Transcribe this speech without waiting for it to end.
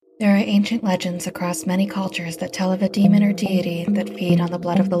There are ancient legends across many cultures that tell of a demon or deity that feed on the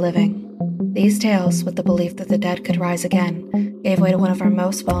blood of the living. These tales, with the belief that the dead could rise again, gave way to one of our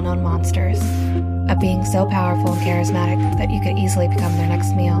most well-known monsters, a being so powerful and charismatic that you could easily become their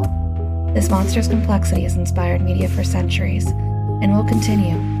next meal. This monster's complexity has inspired media for centuries, and will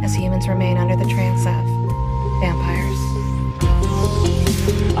continue as humans remain under the trance of vampires.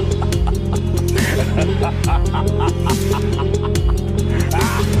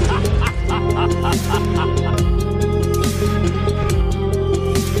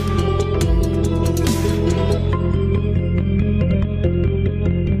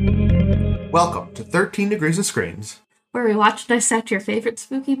 Welcome to 13 Degrees of Screens, where we watch and dissect your favorite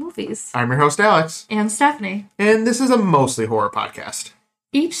spooky movies. I'm your host, Alex. And Stephanie. And this is a mostly horror podcast.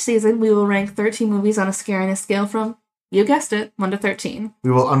 Each season, we will rank 13 movies on a scariness scale from, you guessed it, 1 to 13.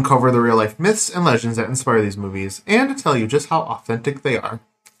 We will uncover the real-life myths and legends that inspire these movies, and tell you just how authentic they are.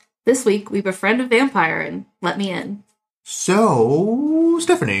 This week, we befriend a vampire in Let Me In. So,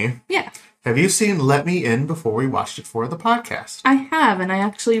 Stephanie. Yeah. Have you seen Let Me In before we watched it for the podcast? I have, and I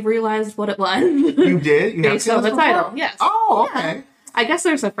actually realized what it was. You did? You Based on the title, yes. Oh, okay. Yeah. I guess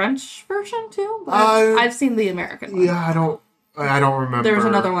there's a French version, too, but I've seen the American one. Yeah, I don't remember. There's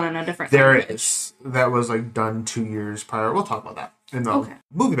another one in a different There language. is. That was, done 2 years prior. We'll talk about that in the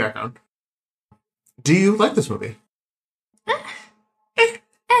movie background. Do you like this movie?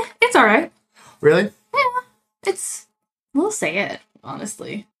 It's alright. Really? Yeah. We'll say it,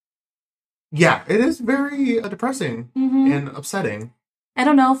 honestly. Yeah, it is very depressing and upsetting. I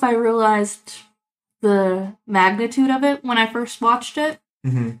don't know if I realized the magnitude of it when I first watched it.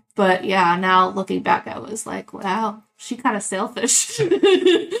 Mm-hmm. But yeah, now looking back, I was like, wow, she kind of selfish.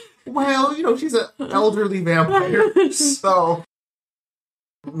 Well, she's an elderly vampire, so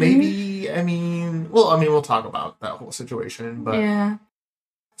maybe, we'll talk about that whole situation, but... Yeah.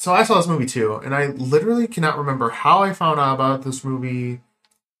 So I saw this movie too, and I literally cannot remember how I found out about this movie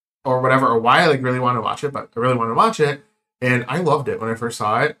or whatever, or why I really wanted to watch it, but I really wanted to watch it, and I loved it when I first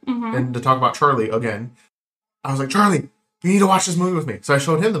saw it. Mm-hmm. And to talk about Charlie again, I was like, Charlie, you need to watch this movie with me. So I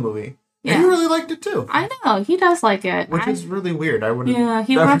showed him the movie, and he really liked it too. I know, he does like it. Which is really weird. I wouldn't. Yeah,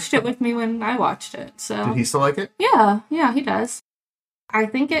 he watched it with me when I watched it, so... Did he still like it? Yeah, he does. I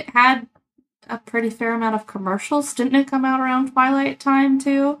think it had a pretty fair amount of commercials. Didn't it come out around Twilight time,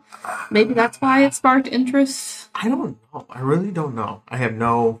 too? Maybe that's why it sparked interest. I don't know. I really don't know. I have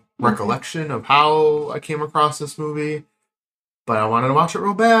no recollection of how I came across this movie, but I wanted to watch it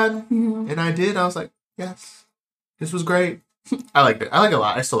real bad, and I did. I was like, yes, this was great. I liked it. I like it a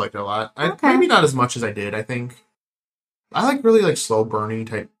lot. I still liked it a lot. Maybe not as much as I did, I think. I like really slow burning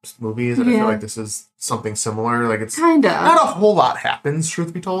type movies, and I feel like this is something similar. It's kind of not a whole lot happens,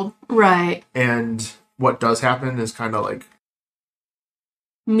 truth be told. Right. And what does happen is kind of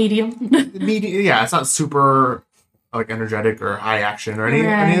medium. Yeah, it's not super energetic or high action or any of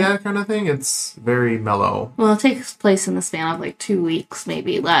that kind of thing. It's very mellow. Well, it takes place in the span of 2 weeks,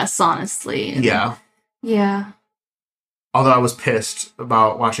 maybe less, honestly. And yeah. Although I was pissed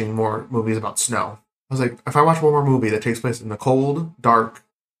about watching more movies about snow. I was like, if I watch one more movie that takes place in the cold, dark,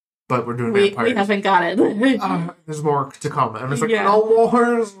 but we're doing vampires. We haven't got it. There's more to come. I'm just no more.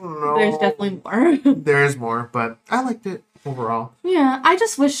 No. There's definitely more. There is more, but I liked it overall. Yeah, I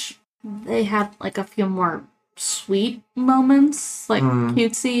just wish they had a few more sweet moments,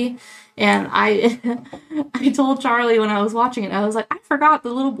 cutesy. And I told Charlie when I was watching it, I was like, I forgot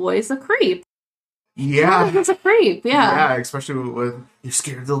the little boy's a creep. Yeah. He's a creep, yeah. Yeah, especially with you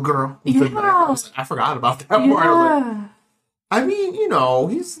scared little girl. Yeah. I forgot about that part. Yeah.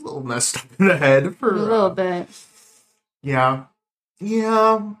 He's a little messed up in the head for a little bit. Yeah.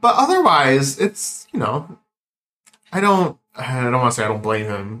 Yeah, but otherwise, it's, I don't want to say I don't blame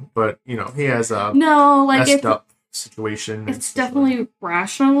him, but, he has a messed up situation. It's definitely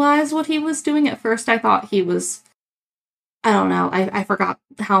rationalized what he was doing. At first, I thought he was, I don't know, I forgot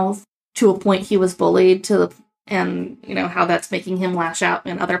how, to a point, he was bullied and, how that's making him lash out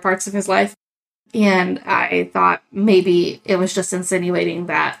in other parts of his life. And I thought maybe it was just insinuating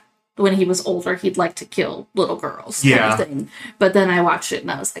that when he was older, he'd like to kill little girls. Yeah. Kind of thing. But then I watched it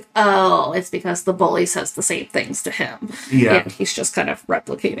and I was like, oh, it's because the bully says the same things to him. Yeah. And he's just kind of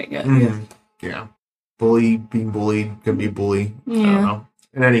replicating it. Mm-hmm. Yeah. Being bullied can be a bully. Yeah. I don't know.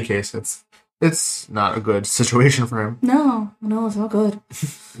 In any case, it's not a good situation for him. No, it's not good.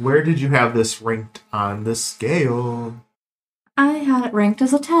 Where did you have this ranked on the scale? I had it ranked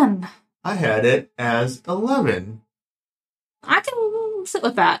as a 10. I had it as 11. I can sit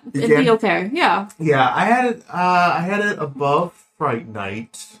with that. It'd can? be okay. Yeah. Yeah, I had it above Fright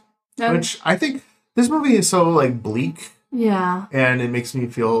Night, which I think this movie is so bleak Yeah. And it makes me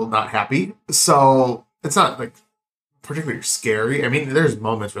feel not happy. So it's not like particularly scary. I mean, there's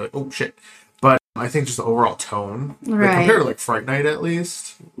moments where like, oh shit. But I think just the overall tone, like, compared to like Fright Night at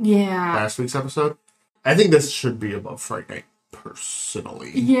least, last week's episode, I think this should be above Fright Night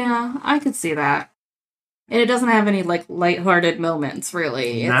personally. Yeah, I could see that. And it doesn't have any like lighthearted moments,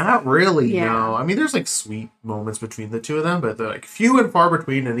 really. Not really, no. I mean, there's like sweet moments between the two of them, but they're like few and far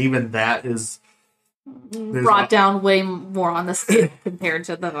between, and even that is brought down way more on the scale compared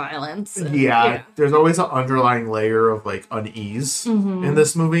to the violence. Yeah, there's always an underlying layer of like unease in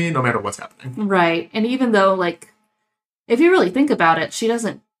this movie, no matter what's happening. Right, and even though like, if you really think about it, she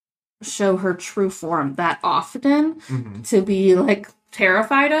doesn't show her true form that often to be like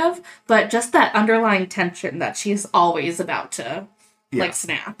terrified of, but just that underlying tension that she's always about to like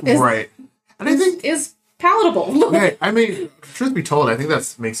snap is, right, and I think is palatable. Right. I mean, truth be told, I think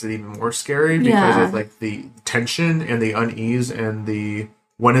that makes it even more scary because it's like the tension and the unease and the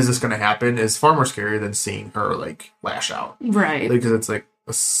when is this going to happen is far more scary than seeing her like lash out. Right. Because it's like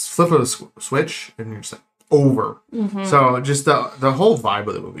a flip of a switch and you're just like over. So just the whole vibe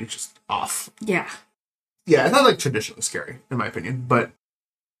of the movie is just off. Yeah. Yeah, it's not like traditionally scary in my opinion, but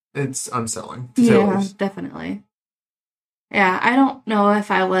it's unsettling. Yeah, definitely. Yeah, I don't know if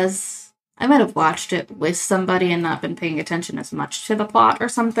I might have watched it with somebody and not been paying attention as much to the plot or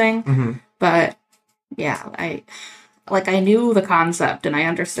something. But yeah, I knew the concept and I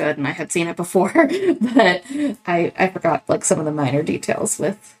understood and I had seen it before, but I forgot like some of the minor details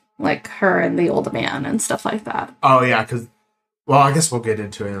with like her and the old man and stuff like that. Oh yeah, because I guess we'll get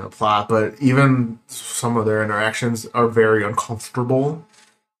into it in the plot, but even some of their interactions are very uncomfortable.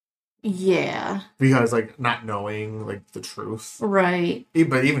 Yeah. Because, like, not knowing, like, the truth. Right.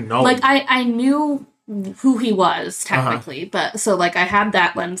 But even knowing... Like, I knew who he was, technically, but, so, like, I had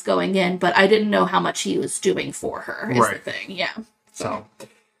that lens going in, but I didn't know how much he was doing for her, is the thing, yeah. So,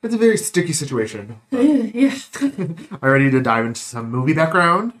 it's a very sticky situation. Yeah. Are you ready to dive into some movie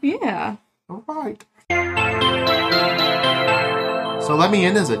background? Yeah. All right. So, Let Me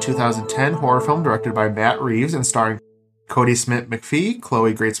In is a 2010 horror film directed by Matt Reeves and starring Cody Smith-McPhee,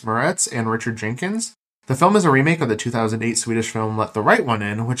 Chloe Grace Moretz, and Richard Jenkins. The film is a remake of the 2008 Swedish film Let the Right One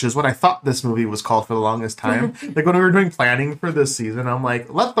In, which is what I thought this movie was called for the longest time. Like, when we were doing planning for this season, I'm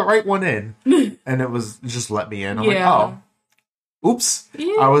like, Let the Right One In. And it was just Let Me In. I'm like, oh, oops.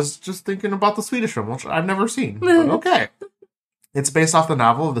 Yeah. I was just thinking about the Swedish film, which I've never seen. But okay. It's based off the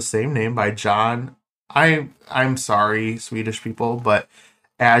novel of the same name by John... I'm sorry, Swedish people, but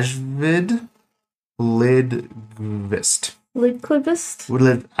Ajvid Lidqvist.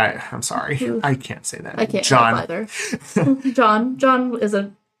 Lidqvist? I'm sorry. I can't say that. I can't John. either. John is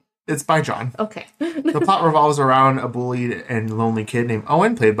a... It's by John. Okay. The plot revolves around a bullied and lonely kid named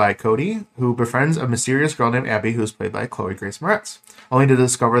Owen, played by Cody, who befriends a mysterious girl named Abby, who's played by Chloe Grace Moretz, only to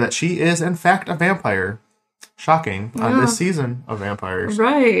discover that she is, in fact, a vampire. Shocking on this season of vampires.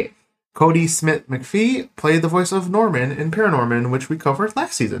 Right. Cody Smith-McPhee played the voice of Norman in Paranorman, which we covered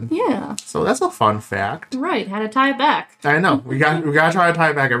last season. Yeah. So that's a fun fact. Right, had to tie it back. I know. We got to try to tie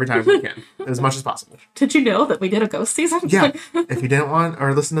it back every time we can, as much as possible. Did you know that we did a ghost season? Yeah. If you didn't want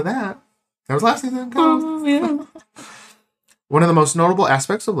or listen to that was last season. Yeah. One of the most notable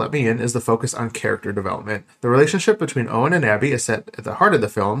aspects of Let Me In is the focus on character development. The relationship between Owen and Abby is set at the heart of the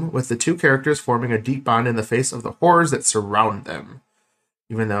film, with the two characters forming a deep bond in the face of the horrors that surround them.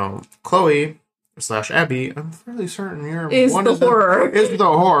 Even though Chloe / Abby, I'm fairly certain is the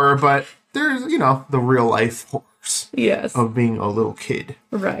horror, but there's, the real life horrors of being a little kid.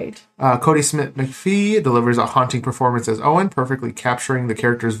 Right. Cody Smith-McPhee delivers a haunting performance as Owen, perfectly capturing the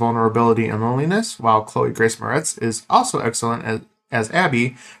character's vulnerability and loneliness, while Chloe Grace Moretz is also excellent as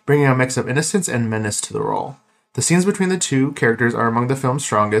Abby, bringing a mix of innocence and menace to the role. The scenes between the two characters are among the film's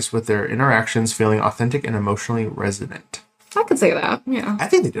strongest, with their interactions feeling authentic and emotionally resonant. I could say that, yeah. I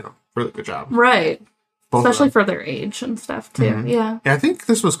think they did a really good job. Right. Both especially for their age and stuff, too. Mm-hmm. Yeah. I think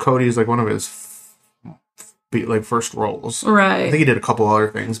this was Cody's, one of his, first roles. Right. I think he did a couple other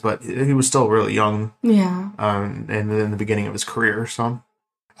things, but he was still really young. Yeah. And in the beginning of his career, so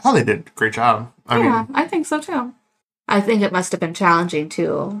I thought they did a great job. I think so, too. I think it must have been challenging,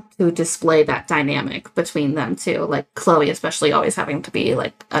 to display that dynamic between them, too. Like, Chloe especially always having to be,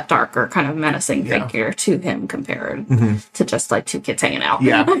 a darker, kind of menacing figure to him compared to just, two kids hanging out.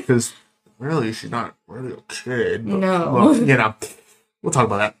 Yeah, because really, she's not really a kid. But, no. Well, we'll talk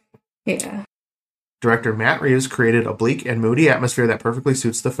about that. Yeah. Director Matt Reeves created a bleak and moody atmosphere that perfectly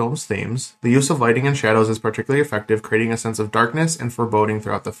suits the film's themes. The use of lighting and shadows is particularly effective, creating a sense of darkness and foreboding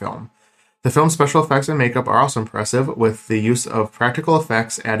throughout the film. The film's special effects and makeup are also impressive, with the use of practical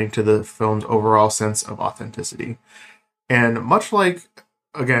effects adding to the film's overall sense of authenticity. And much like,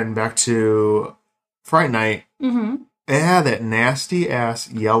 again, back to Fright Night, it had that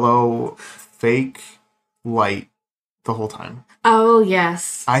nasty-ass yellow fake light the whole time. Oh,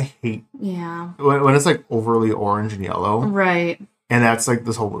 yes. I hate... Yeah. When it's, like, overly orange and yellow. Right. And that's, like,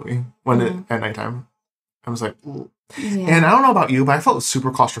 this whole movie. At nighttime. I was like... Ooh. Yeah. And I don't know about you, but I felt super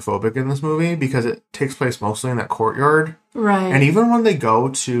claustrophobic in this movie because it takes place mostly in that courtyard. Right. And even when they go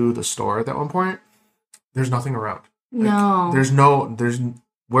to the store at that one point, there's nothing around. No.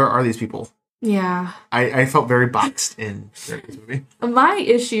 Where are these people? Yeah. I felt very boxed in during this movie. My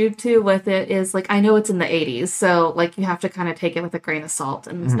issue, too, with it is, like, I know it's in the 80s, so, like, you have to kind of take it with a grain of salt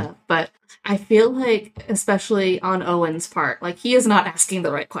and stuff, but I feel like, especially on Owen's part, like, he is not asking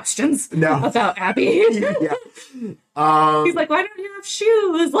the right questions about Abby. Yeah. He's like, why don't you have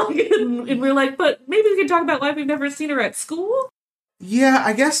shoes? Like, and we're like, but maybe we can talk about why we've never seen her at school? Yeah,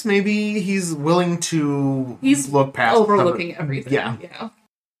 I guess maybe he's willing to look past... overlooking everything. Yeah.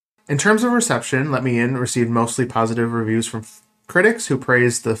 In terms of reception, Let Me In received mostly positive reviews from critics who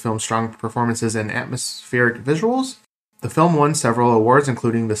praised the film's strong performances and atmospheric visuals. The film won several awards,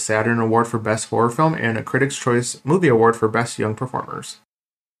 including the Saturn Award for Best Horror Film and a Critics' Choice Movie Award for Best Young Performers.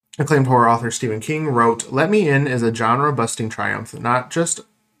 Acclaimed horror author Stephen King wrote, "Let Me In is a genre-busting triumph, not just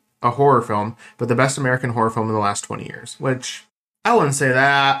a horror film, but the best American horror film in the last 20 years. Which, I wouldn't say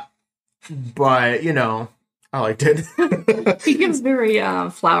that, but, you know... I liked it. He gives very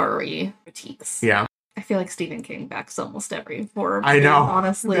flowery critiques. Yeah. I feel like Stephen King backs almost every horror I know.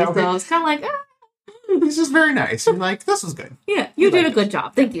 honestly. Yeah, so it's kind of like, He's just very nice. I'm like, this was good. Yeah, you did a good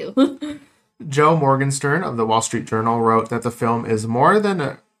job. Thank you. Joe Morgenstern of the Wall Street Journal wrote that the film is more than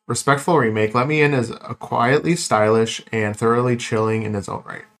a respectful remake. Let Me In is a quietly stylish and thoroughly chilling in its own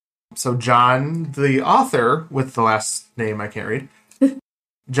right. So John, the author, with the last name I can't read,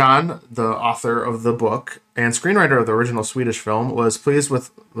 John, the author of the book and screenwriter of the original Swedish film, was pleased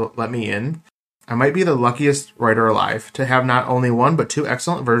with Let Me In. I might be the luckiest writer alive to have not only one but two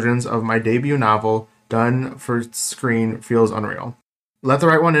excellent versions of my debut novel done for screen feels unreal. Let the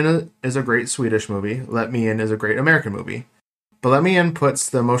Right One In is a great Swedish movie. Let Me In is a great American movie. But Let Me In puts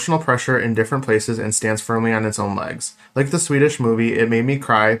the emotional pressure in different places and stands firmly on its own legs. Like the Swedish movie, it made me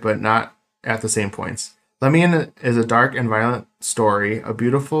cry, but not at the same points. Let Me In is a dark and violent story, a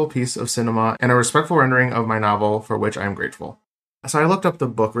beautiful piece of cinema, and a respectful rendering of my novel for which I am grateful." So I looked up the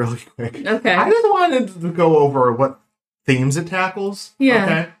book really quick. Okay. I just wanted to go over what themes it tackles. Yeah.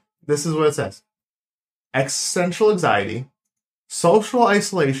 Okay. This is what it says. Existential anxiety, social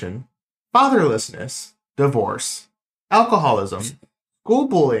isolation, fatherlessness, divorce, alcoholism, school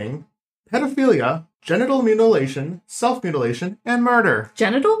bullying, pedophilia, genital mutilation, self-mutilation, and murder.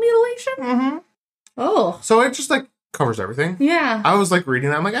 Genital mutilation? Mm-hmm. Oh. So it just, like, covers everything. Yeah. I was, like, reading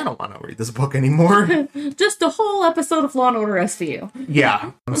that. I'm like, I don't want to read this book anymore. Just a whole episode of Law & Order SVU.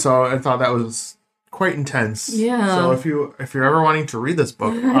 Yeah. So I thought that was quite intense. Yeah. So if you're ever wanting to read this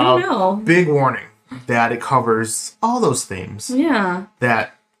book, I don't know. Big warning that it covers all those themes. Yeah.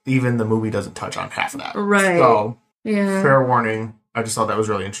 That even the movie doesn't touch on half of that. Right. So, yeah. Fair warning. I just thought that was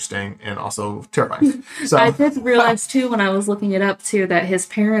really interesting and also terrifying. So I did realize, too, when I was looking it up, too, that his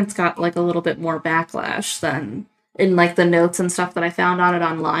parents got, like, a little bit more backlash than in, like, the notes and stuff that I found on it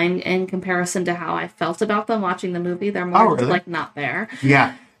online in comparison to how I felt about them watching the movie. They're more, really? like, not there.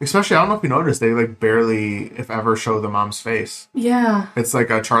 Yeah. Especially, I don't know if you noticed, they, like, barely, if ever, show the mom's face. Yeah. It's like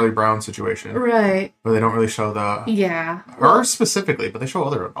a Charlie Brown situation. Right. Where they don't really show the... Yeah. Her specifically, but they show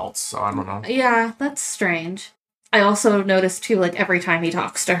other adults, so I don't know. Yeah, that's strange. I also noticed, too, like, every time he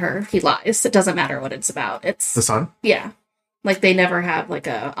talks to her, he lies. It doesn't matter what it's about. It's... The son? Yeah. Like, they never have, like,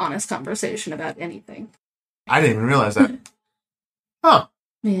 a honest conversation about anything. I didn't even realize that. Huh.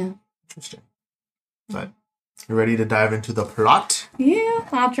 Yeah. Interesting. But, you ready to dive into the plot? Yeah,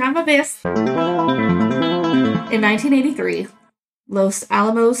 I'll try my best. In 1983, Los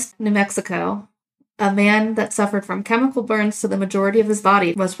Alamos, New Mexico, a man that suffered from chemical burns to the majority of his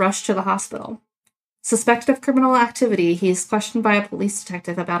body was rushed to the hospital. Suspected of criminal activity, he is questioned by a police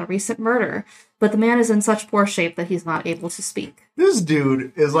detective about a recent murder, but the man is in such poor shape that he's not able to speak. This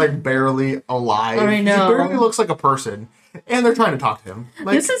dude is, like, barely alive. I know. He barely looks like a person. And they're trying to talk to him.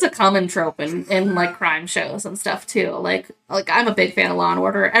 Like, this is a common trope in like, crime shows and stuff, too. Like, I'm a big fan of Law &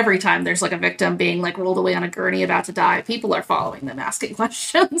 Order. Every time there's, like, a victim being, like, rolled away on a gurney about to die, people are following them, asking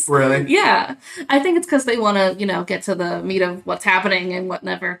questions. Really? Yeah. I think it's because they want to, get to the meat of what's happening and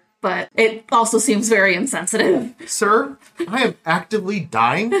whatever. But it also seems very insensitive. Sir, I am actively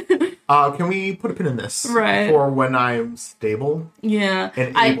dying. Can we put a pin in this? Right. For when I'm stable? Yeah.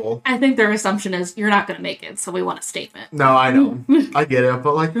 And able. I think their assumption is you're not going to make it, so we want a statement. No, I know. I get it,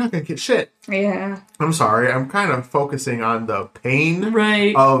 but like, you're not going to get shit. Yeah. I'm sorry. I'm kind of focusing on the pain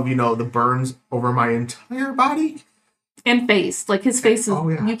right. of, the burns over my entire body. And face. Like, his face is,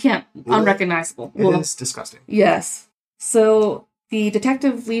 you can't, unrecognizable. It is disgusting. Yes. So the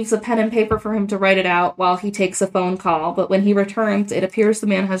detective leaves a pen and paper for him to write it out while he takes a phone call, but when he returns, it appears the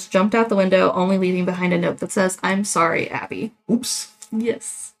man has jumped out the window, only leaving behind a note that says, "I'm sorry, Abby." Oops.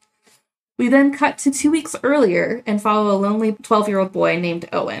 Yes. We then cut to 2 weeks earlier and follow a lonely 12-year-old boy named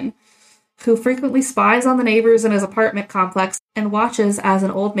Owen, who frequently spies on the neighbors in his apartment complex and watches as an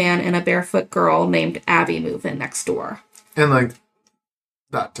old man and a barefoot girl named Abby move in next door. And, like,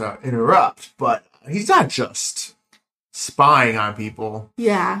 not to interrupt, but he's not just spying on people.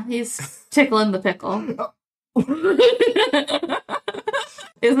 Yeah, he's tickling the pickle.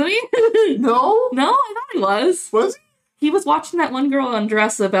 Isn't he? No? No, I thought he was. Was he? He was watching that one girl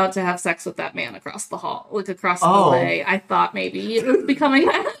undress about to have sex with that man across the hall, like across the way. I thought maybe it was becoming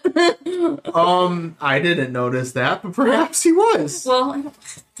that. I didn't notice that, but perhaps he was. Well, I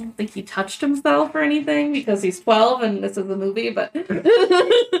don't think he touched himself or anything because he's 12 and this is a movie, but...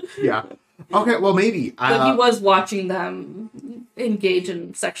 Yeah. Okay, well, maybe. But he was watching them engage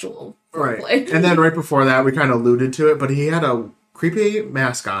in sexual play. And then right before that, we kind of alluded to it, but he had a creepy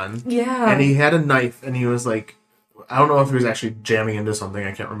mask on. Yeah. And he had a knife, and he was like... I don't know if he was actually jamming into something,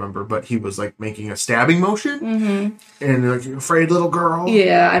 I can't remember, but he was, like, making a stabbing motion. Mm-hmm. And, like, you afraid little girl?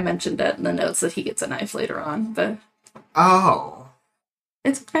 Yeah, I mentioned that in the notes that he gets a knife later on, but... Oh.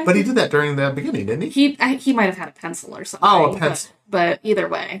 It's okay. But he did that during the beginning, didn't he? He might have had a pencil or something. Oh, a pencil. But either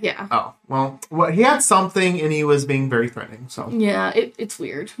way, yeah. Oh, well, he had something, and he was being very threatening, so... Yeah, it's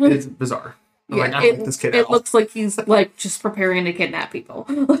weird. It's bizarre. I'm yeah, like, I don't like this kid at all. It looks like he's, like, just preparing to kidnap people.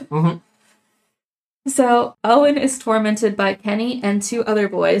 Mm-hmm. So, Owen is tormented by Kenny and 2 other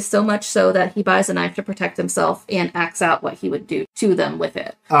boys, so much so that he buys a knife to protect himself and acts out what he would do to them with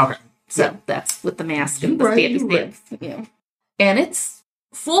it. Okay. So, That's with the mask and the stabby stabs. Yeah. And it's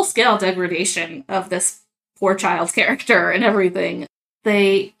full-scale degradation of this poor child's character and everything.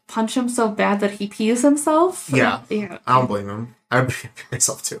 They punch him so bad that he pees himself. Yeah. I don't blame him. I'd pee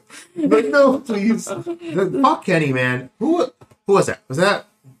myself, too. But no, please. Fuck Kenny, man. Who was that? Was that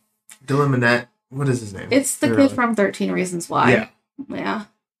Dylan Minnette? What is his name? It's the kid from 13 Reasons Why. Yeah. Yeah.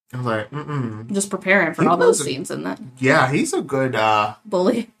 I was like, Just preparing for all those scenes in that. Yeah, he's a good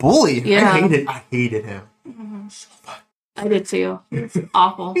bully. Yeah. I hated him. Mm-hmm. So much. I did too. It's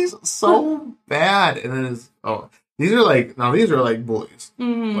awful. He's so bad. And then these are like bullies.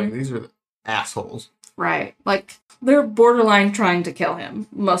 Mm-hmm. Like, these are the assholes. Right. Like, they're borderline trying to kill him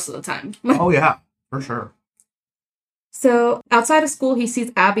most of the time. Oh, yeah. For sure. So, outside of school, he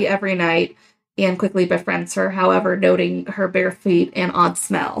sees Abby every night and quickly befriends her, however, noting her bare feet and odd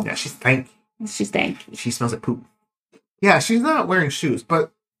smell. Yeah, she's stanky. She smells like poop. Yeah, she's not wearing shoes,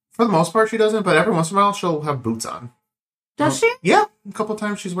 but for the most part she doesn't, but every once in a while she'll have boots on. Does she? Yeah, a couple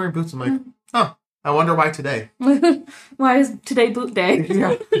times she's wearing boots. I'm like, oh, I wonder why today. Why is today boot day?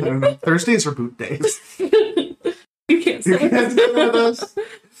 Yeah, I don't know. Thursdays are boot days. You can't say that.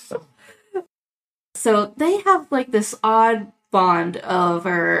 So they have like this odd bond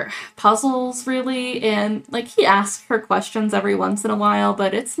over puzzles, really, and like he asks her questions every once in a while,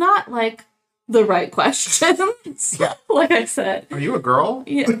 but it's not like the right questions. Yeah. Like I said. Are you a girl?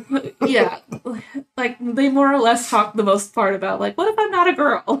 Yeah. Like they more or less talk the most part about like, what if I'm not a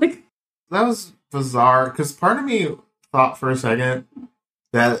girl? Like that was bizarre because part of me thought for a second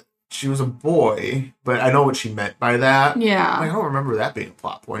that she was a boy, but I know what she meant by that. Yeah. I don't remember that being a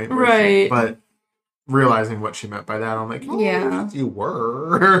plot point. Right. But realizing what she meant by that, I'm like, yeah, you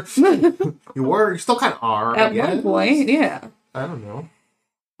were. You still kind of are. At one point, yeah. I don't know.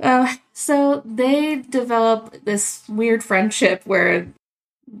 So they develop this weird friendship where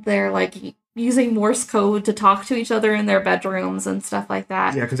they're like using Morse code to talk to each other in their bedrooms and stuff like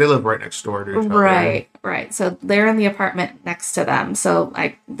that. Yeah, because they live right next door to each other. Right. So they're in the apartment next to them. So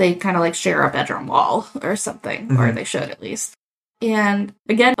they kind of like share a bedroom wall or something, or they should at least. And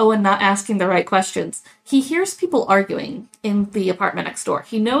again, Owen not asking the right questions. He hears people arguing in the apartment next door.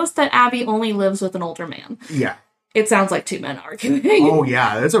 He knows that Abby only lives with an older man. Yeah. It sounds like 2 men arguing. Oh,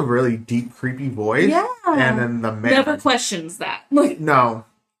 yeah. That's a really deep, creepy voice. Yeah. And then the man never questions that. Like, no.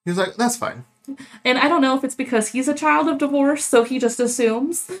 He's like, that's fine. And I don't know if it's because he's a child of divorce, so he just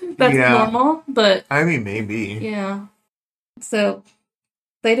assumes that's normal, but... I mean, maybe. Yeah. So,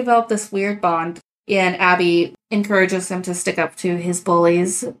 they develop this weird bond, and Abby encourages him to stick up to his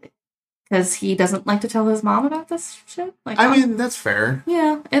bullies, because he doesn't like to tell his mom about this shit. Like, I mean, that's fair.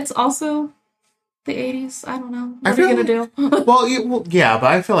 Yeah, it's also the 80s. I don't know. What I are you feel going to do? well, yeah, but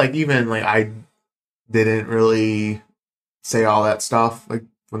I feel like even, like, I didn't really say all that stuff, like,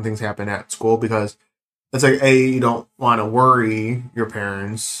 when things happen at school, because it's like, A, you don't want to worry your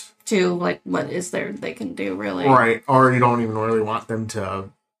parents. To, like, what is there they can do, really? Right. Or you don't even really want them to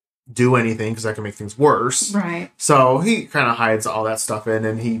do anything, because that can make things worse. Right. So he kind of hides all that stuff in,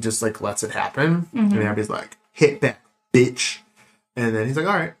 and he just, like, lets it happen. Mm-hmm. And Abby's like, hit back, bitch. And then he's like,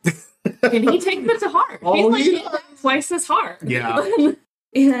 all right. And he takes it to heart. Oh, he's like, twice as hard. Yeah.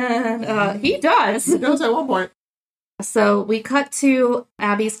 And he does. He does at one point. So we cut to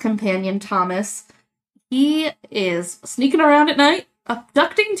Abby's companion, Thomas. He is sneaking around at night,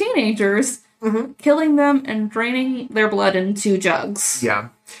 abducting teenagers, killing them, and draining their blood into jugs. Yeah.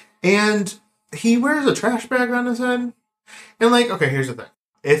 And he wears a trash bag on his head. And, like, okay, here's the thing.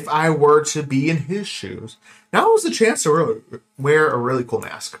 If I were to be in his shoes, now is the chance to really wear a really cool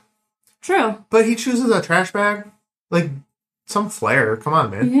mask. True. But he chooses a trash bag? Like, some flair. Come on,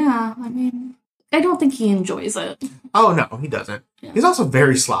 man. Yeah, I mean, I don't think he enjoys it. Oh, no, he doesn't. Yeah. He's also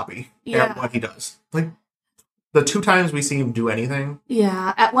very sloppy Yeah. at what he does. Like, the 2 times we see him do anything.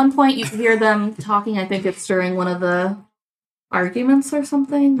 Yeah, at one point you hear them talking, I think it's during one of the arguments or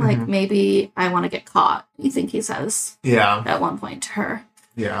something. Like, maybe I want to get caught, you think he says. Yeah. At one point to her.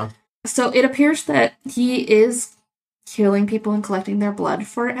 Yeah. So it appears that he is killing people and collecting their blood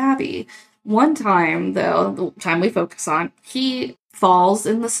for Abby. One time, though, the time we focus on, he falls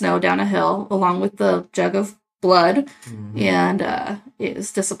in the snow down a hill along with the jug of blood and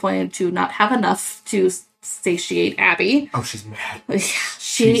is disappointed to not have enough to satiate Abby. Oh, she's mad. Yeah,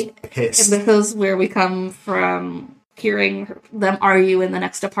 She's pissed. And this is where we come from hearing them argue in the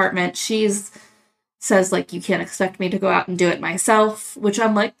next apartment. Says, like, you can't expect me to go out and do it myself, which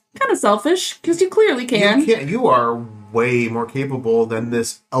I'm like, kind of selfish, because you clearly can. You are way more capable than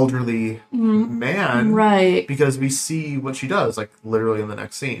this elderly man. Right. Because we see what she does, like, literally in the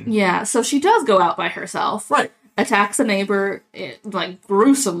next scene. Yeah, so she does go out by herself. Right. Attacks a neighbor, like,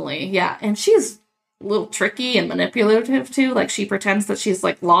 gruesomely. Yeah, and she's a little tricky and manipulative, too. Like, she pretends that she's,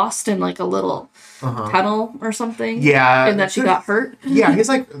 like, lost in, like, a little tunnel or something. Yeah. And that she got hurt. Yeah, he's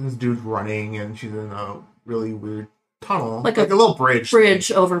like, this dude's running, and she's in a really weird tunnel. Like a little bridge.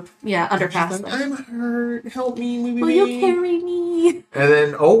 Over, underpass. Like, I'm hurt. Help me. Will you carry me? And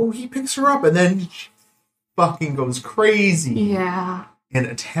then, he picks her up, and then she fucking goes crazy. Yeah. And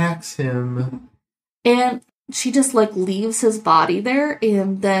attacks him. And she just, like, leaves his body there,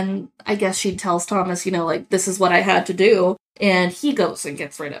 and then I guess she tells Thomas, like, this is what I had to do, and he goes and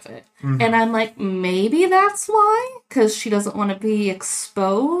gets rid of it. And I'm like, maybe that's why? Because she doesn't want to be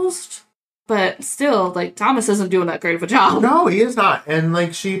exposed? But still, like, Thomas isn't doing that great of a job. No, he is not. And,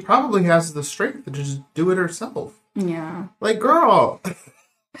 like, she probably has the strength to just do it herself. Yeah. Like, girl!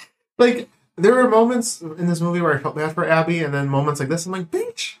 Like, there were moments in this movie where I felt bad for Abby, and then moments like this, I'm like,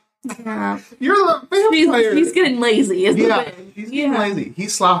 bitch! Yeah. You're the vampire! He's getting lazy, isn't it? He's getting lazy.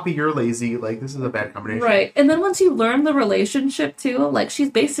 He's sloppy, you're lazy. Like, this is a bad combination. Right. And then once you learn the relationship, too, like,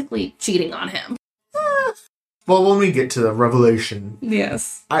 she's basically cheating on him. Well, when we get to the revelation...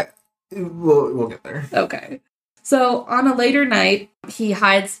 Yes. We'll get there. Okay. So, on a later night, he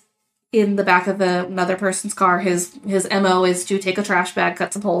hides in the back of another person's car. His MO is to take a trash bag,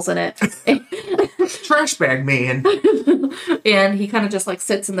 cut some holes in it. Trash bag man. And he kind of just, like,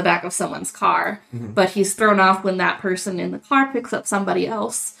 sits in the back of someone's car. But he's thrown off when that person in the car picks up somebody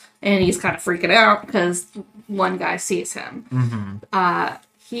else. And he's kind of freaking out because one guy sees him.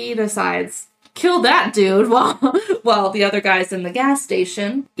 He decides... kill that dude while the other guy's in the gas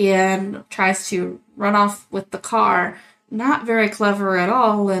station and tries to run off with the car. Not very clever at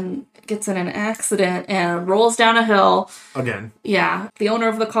all, and gets in an accident and rolls down a hill. Again. Yeah. The owner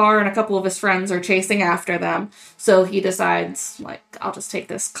of the car and a couple of his friends are chasing after them. So he decides, like, I'll just take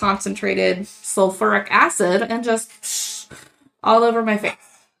this concentrated sulfuric acid and just all over my face.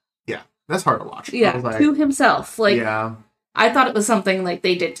 Yeah. That's hard to watch. Yeah. Like, to himself. Like, yeah. I thought it was something like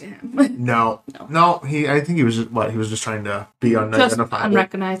they did to him. No. I think he was just trying to be unidentifiable. Just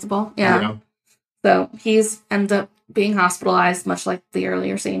unrecognizable. Yeah. So he's ended up being hospitalized, much like the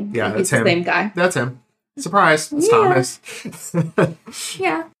earlier scene. Yeah, he's that's him. The same guy. That's him. Surprise! It's Thomas.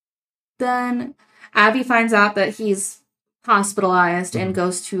 Yeah. Then Abby finds out that he's hospitalized and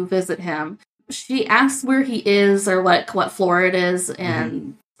goes to visit him. She asks where he is or what floor it is,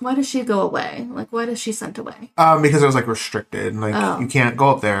 and why does she go away? Like, why is she sent away? Because it was, like, restricted. Like, you can't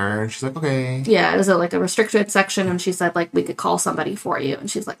go up there. And she's like, okay. Yeah, is it, like, a restricted section? And she said, like, we could call somebody for you. And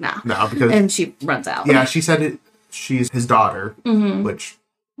she's like, nah. No, because... And she runs out. Yeah, she said she's his daughter, which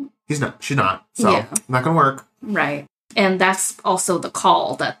She's not. So, Yeah. not going to work. Right. And that's also the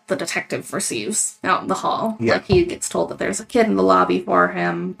call that the detective receives out in the hall. Yeah. Like, he gets told that there's a kid in the lobby for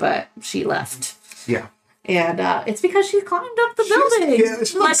him, but she left. Yeah. And it's because she climbed up the building.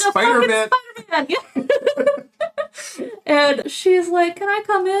 She's like Spider-Man. Spider-Man. Yeah. And she's like, can I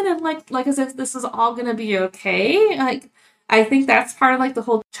come in? And like as if this is all going to be okay. Like, I think that's part of like the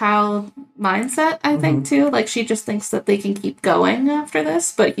whole child mindset, I think, too. Like, she just thinks that they can keep going after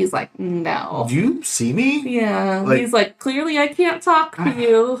this, but he's like, no. Do you see me? Yeah. Like, he's like, clearly I can't talk to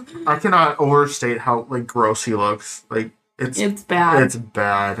you. I cannot overstate how, like, gross he looks. Like, it's bad. It's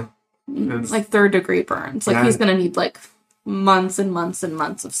bad. It's, like, 3rd-degree burns. Like, he's going to need, like, months and months and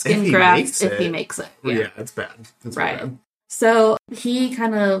months of skin grafts if he makes it. Yeah, it's bad. It's right. Bad. So he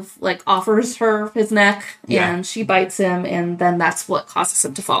kind of, like, offers her his neck, and she bites him, and then that's what causes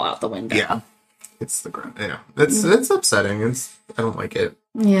him to fall out the window. Yeah. It's the ground. Yeah. It's upsetting. I don't like it.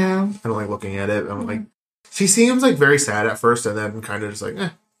 Yeah. I don't like looking at it. I don't like... She seems, like, very sad at first, and then kind of just like,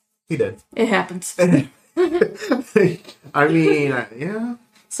 he did. It happens. I mean, yeah.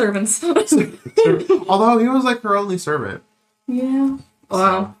 Servants. Although he was, like, her only servant. Yeah.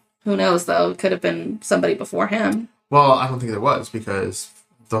 Well, who knows, though? It could have been somebody before him. Well, I don't think there was, because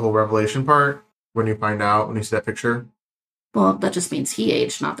the whole revelation part, when you find out, when you see that picture... Well, that just means he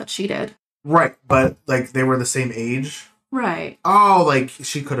aged, not that she did. Right, but, like, they were the same age? Right. Oh, like,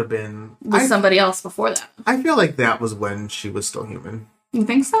 she could have been... With somebody else before that. I feel like that was when she was still human. You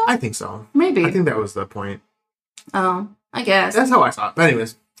think so? I think so. Maybe. I think that was the point. Oh, I guess. That's how I saw it. But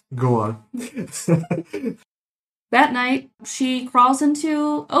anyways, go on. That night, she crawls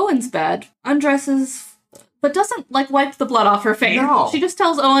into Owen's bed, undresses... But doesn't, like, wipe the blood off her face. No. She just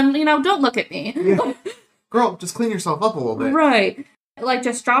tells Owen, don't look at me. Yeah. Girl, just clean yourself up a little bit. Right. Like,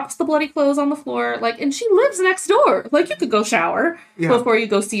 just drops the bloody clothes on the floor. Like, and she lives next door. Like, you could go shower before you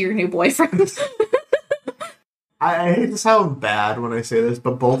go see your new boyfriend. I hate to sound bad when I say this,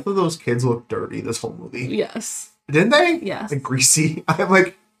 but both of those kids look dirty this whole movie. Yes. Didn't they? Yes. Like, greasy. I'm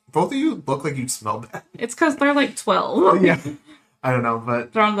like, both of you look like you'd smell bad. It's because they're, like, 12. Yeah. I don't know,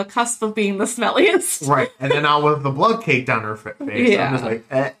 but... They're on the cusp of being the smelliest. Right. And then now with the blood caked on her face, Yeah. I'm just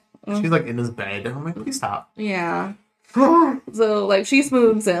like, She's, like, in his bed. And I'm like, please stop. Yeah. So, like, she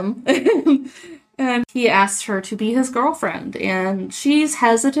smooths him. And he asks her to be his girlfriend. And she's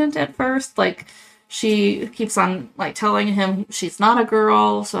hesitant at first. Like, she keeps on, like, telling him she's not a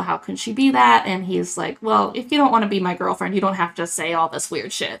girl, so how can she be that? And he's like, well, if you don't want to be my girlfriend, you don't have to say all this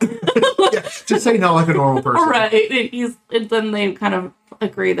weird shit. Yeah, just say no like a normal person. Right. And then they kind of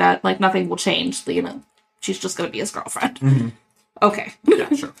agree that, like, nothing will change. She's just going to be his girlfriend. Mm-hmm. Okay. Yeah,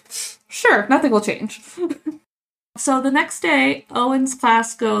 sure. Sure, nothing will change. So the next day, Owen's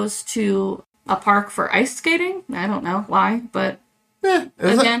class goes to a park for ice skating. I don't know why, but...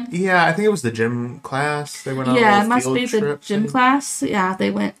 Again? I think it was the gym class. They went on a it must be the gym thing. class. Yeah,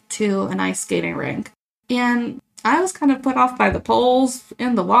 they went to an ice skating rink. And I was kind of put off by the poles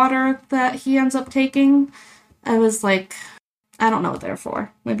in the water that he ends up taking. I was like, I don't know what they're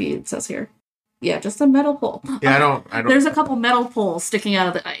for. Maybe it says here. Yeah, just a metal pole. Yeah, I don't. There's a couple metal poles sticking out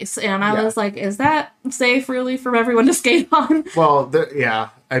of the ice. And I was like, is that safe really for everyone to skate on? Well,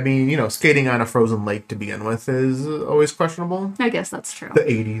 I mean, skating on a frozen lake to begin with is always questionable. I guess that's true. The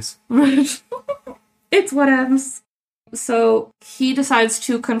 80s. It's whatevs. So he decides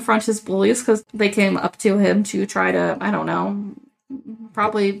to confront his bullies because they came up to him to try to, I don't know,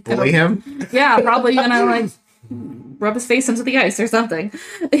 probably... Bully him? Yeah, probably gonna, like, rub his face into the ice or something.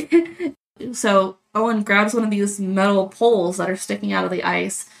 So Owen grabs one of these metal poles that are sticking out of the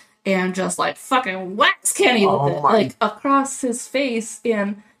ice and just, like, fucking whacks Kenny with it, like, across his face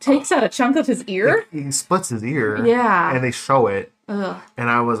and takes out a chunk of his ear. Like, he splits his ear. Yeah. And they show it. Ugh. And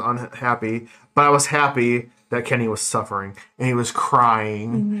I was unhappy. But I was happy that Kenny was suffering. And he was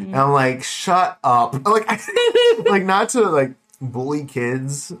crying. Mm-hmm. And I'm like, shut up. Like, like not to, like, bully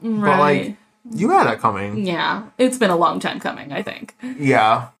kids. Right. But, like, you had that coming. Yeah. It's been a long time coming, I think.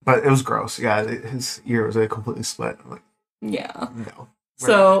 Yeah. But it was gross. Yeah. His ear was, like, completely split. I'm like, yeah. No.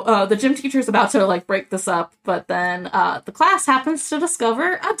 So the gym teacher's about to, like, break this up, but then the class happens to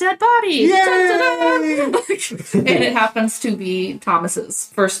discover a dead body. Yay! And it happens to be Thomas's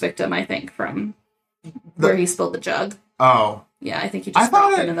first victim, I think, from where he spilled the jug. Oh. Yeah, I think he just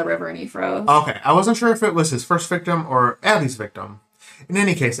dropped him in the river and he froze. Okay, I wasn't sure if it was his first victim or Abby's victim. In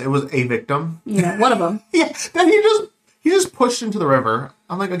any case, it was a victim. Yeah, one of them. Yeah, then he just pushed into the river.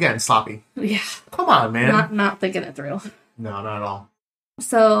 I'm like, again, sloppy. Yeah. Come on, man. Not thinking it through. No, not at all.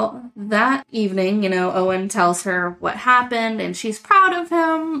 So that evening, Owen tells her what happened, and she's proud of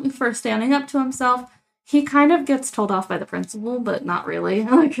him for standing up to himself. He kind of gets told off by the principal, but not really.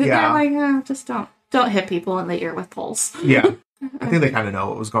 Like, Yeah. they're like, just don't hit people in the ear with poles. Yeah. I think they kind of know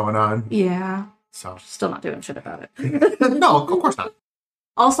what was going on. Yeah. So Still not doing shit about it. no, of course not.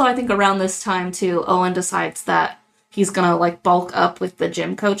 Also, I think around this time, too, Owen decides that he's gonna, like, bulk up with the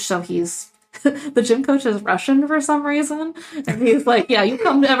gym coach, so he's... the gym coach is Russian for some reason, and he's like, yeah, you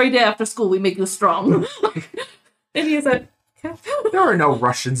come every day after school, we make you strong. And he's like... There were no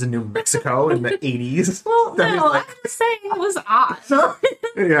Russians in New Mexico in the 80s. Well, no, I was saying it was odd.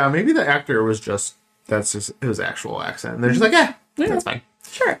 Yeah, maybe the actor was just... That's just his actual accent. And they're just like, yeah, that's fine.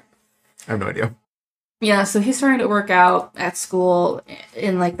 Sure. I have no idea. Yeah, so he's starting to work out at school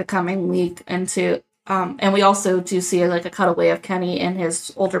in, like, the coming week, and we also do see, like, a cutaway of Kenny and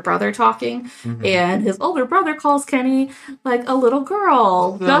his older brother talking, and his older brother calls Kenny, like, a little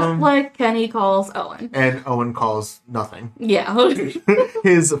girl, just like Kenny calls Owen. And Owen calls nothing. Yeah.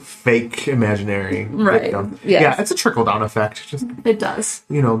 His fake imaginary victim. Yes. Yeah, it's a trickle-down effect. Just, It does.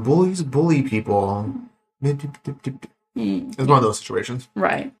 Bullies bully people. It's one of those situations.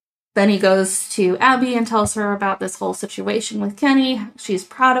 Right. Then he goes to Abby and tells her about this whole situation with Kenny. She's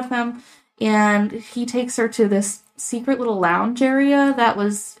proud of him. And he takes her to this secret little lounge area that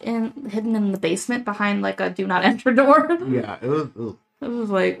was hidden in the basement behind, like, a do not enter door. Yeah, it was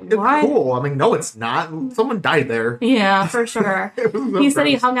like, it's why? cool. I mean, no, it's not. Someone died there. Yeah, for sure. He said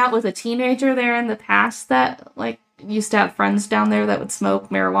he hung out with a teenager there in the past that, like, used to have friends down there that would smoke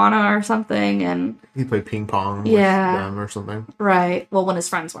marijuana or something, and he played ping pong with them or something. Right. Well, when his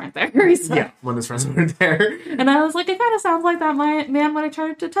friends weren't there. He said. Yeah, when his friends weren't there. And I was like, it kind of sounds like that man would have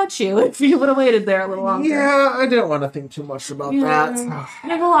tried to touch you if you would have waited there a little longer. Yeah, I didn't want to think too much about that.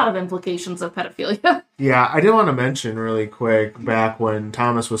 There's a lot of implications of pedophilia. Yeah, I did want to mention really quick, back when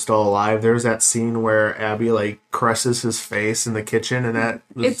Thomas was still alive, there was that scene where Abby, like, caresses his face in the kitchen, and that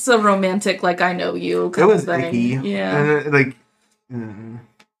was... It's a romantic, like, I know you kind of thing. Icky. Yeah. And,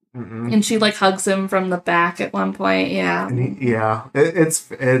 and she, like, hugs him from the back at one point, yeah. And it's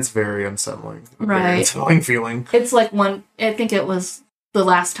very unsettling. Right. Very unsettling feeling. It's like I think it was the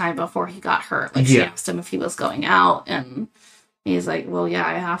last time before he got hurt. Like, she asked him if he was going out, and he's like, well, yeah,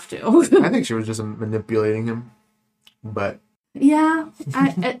 I have to. I think she was just manipulating him, but... Yeah,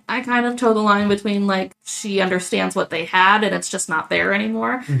 I kind of toe the line between, like, she understands what they had and it's just not there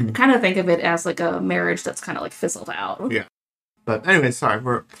anymore. I kind of think of it as, like, a marriage that's kind of, like, fizzled out. Yeah. But anyway, sorry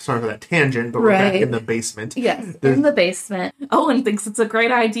for that tangent, but we're back in the basement. Yes, in the basement. Owen thinks it's a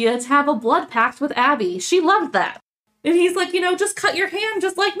great idea to have a blood pact with Abby. She loved that. And he's like, just cut your hand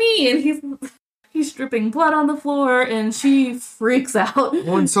just like me. And he's dripping blood on the floor and she freaks out.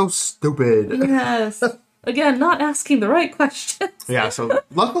 Owen's so stupid. Yes. Again, not asking the right questions. Yeah, so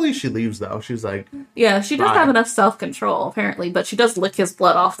luckily she leaves, though. She's like... Yeah, she does have enough self-control, apparently, but she does lick his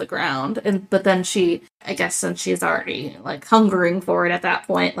blood off the ground. But then she, I guess since she's already, like, hungering for it at that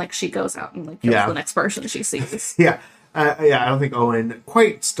point, like, she goes out and, like, kills the next person she sees. Yeah. I don't think Owen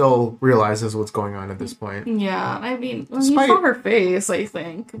quite still realizes what's going on at this point. Yeah, I mean, when you saw her face, I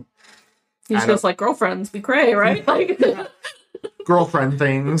think. He's just like, girlfriends be cray, right? Like... Girlfriend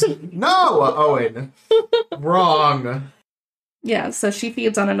things. No, Owen. Wrong. Yeah, so she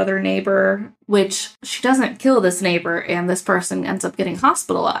feeds on another neighbor, which she doesn't kill this neighbor, and this person ends up getting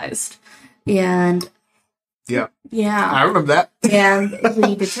hospitalized. And... Yeah. Yeah. I remember that. And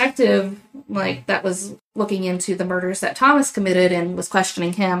the detective, like, that was looking into the murders that Thomas committed and was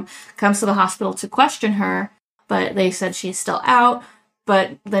questioning him, comes to the hospital to question her, but they said she's still out.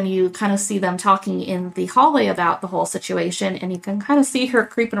 But then you kind of see them talking in the hallway about the whole situation, and you can kind of see her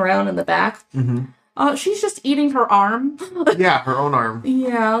creeping around in the back. Mm-hmm. She's just eating her arm. Yeah, her own arm.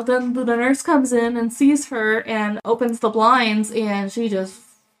 Yeah, then the nurse comes in and sees her and opens the blinds, and she just...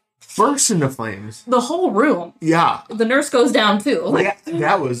 bursts into flames. The whole room. Yeah. The nurse goes down, too. Yeah,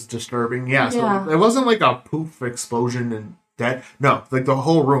 that was disturbing. Yeah, so it wasn't like a poof explosion and dead. No, like the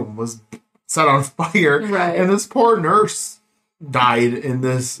whole room was set on fire. Right. And this poor nurse died in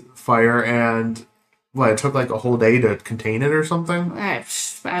this fire, and it took like a whole day to contain it or something. I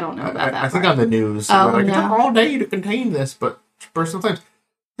don't know about that. I think on the news, it took all day to contain this, but burst into flames.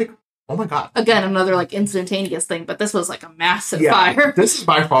 Like, oh my god! Again, another like instantaneous thing, but this was like a massive fire. This is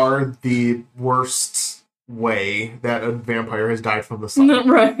by far the worst way that a vampire has died from the sun.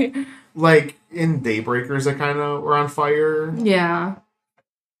 Right? Like in Daybreakers, that kind of were on fire. Yeah,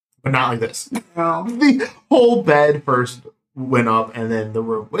 but not like this. No. The whole bed first went up, and then the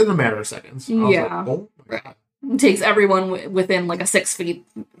room in a matter of seconds. I was like, oh my god! It takes everyone within like a 6 feet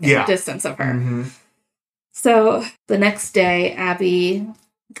distance of her. Mm-hmm. So the next day, Abby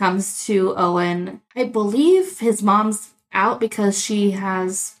comes to Owen. I believe his mom's out because she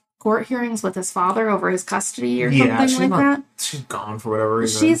has court hearings with his father over his custody or something like that. She's gone for whatever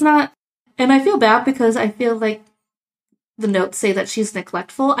reason. She's not, and I feel bad because I feel like the notes say that she's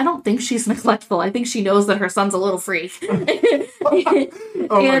neglectful. I don't think she's neglectful. I think she knows that her son's a little freak.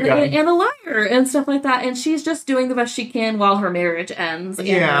 Oh my God. And a liar and stuff like that. And she's just doing the best she can while her marriage ends.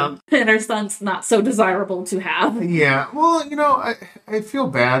 And her son's not so desirable to have. Yeah. Well, I feel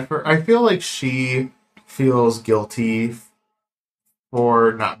bad for... I feel like she feels guilty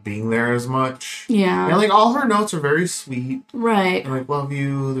for not being there as much. Yeah. And, like, all her notes are very sweet. Right. And, like, love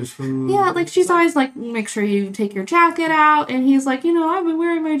you, there's food. Yeah, like, she's always like, make sure you take your jacket out. And he's like, I've been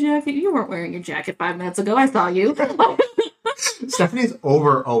wearing my jacket. You weren't wearing your jacket 5 minutes ago. I saw you. Stephanie's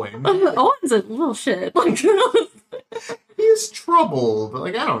over Owen. Owen's a little shit. Like, he's troubled.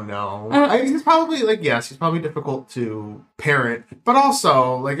 Like, I don't know. He's probably, like, yes, he's probably difficult to parent. But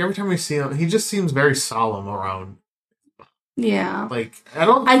also, like, every time we see him, he just seems very solemn around. Yeah. Like,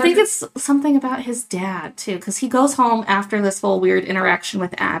 I think it's something about his dad, too, because he goes home after this whole weird interaction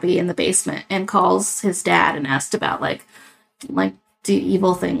with Abby in the basement and calls his dad and asks about, like, do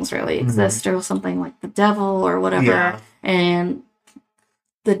evil things really exist or something like the devil or whatever. Yeah. And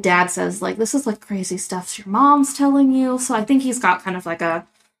the dad says, like, this is, like, crazy stuff your mom's telling you. So I think he's got kind of, like, a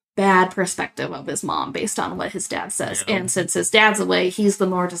bad perspective of his mom based on what his dad says. Yeah. And since his dad's away, he's the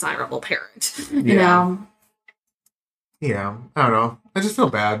more desirable parent, you know? Yeah, I don't know. I just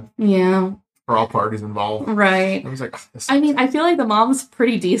feel bad. Yeah. For all parties involved. Right. I was like, I feel like the mom's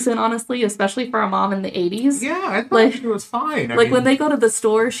pretty decent, honestly, especially for a mom in the 80s. Yeah, I thought she was fine. I mean, when they go to the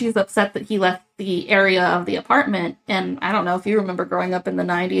store, she's upset that he left the area of the apartment. And I don't know if you remember growing up in the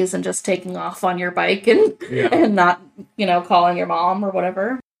 90s and just taking off on your bike and not, calling your mom or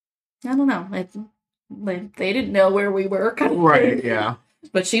whatever. I don't know. They didn't know where we were. Kind of right, thing. Yeah.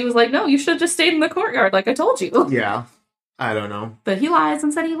 But she was like, no, you should have just stayed in the courtyard like I told you. Yeah. I don't know. But he lies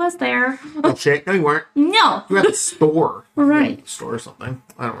and said he was there. Oh, shit. No, you weren't. No. You were at the store. Right. Store or something.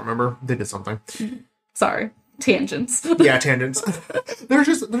 I don't remember. They did something. Sorry. Tangents. Yeah, tangents.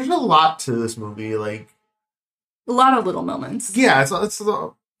 There's a lot to this movie. Like, a lot of little moments. Yeah, it's a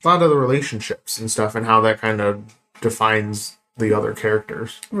lot of the relationships and stuff and how that kind of defines the other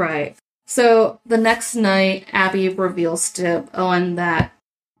characters. Right. So the next night, Abby reveals to Owen that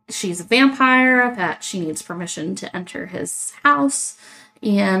she's a vampire, that she needs permission to enter his house,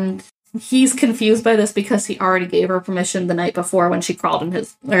 and he's confused by this because he already gave her permission the night before when she crawled in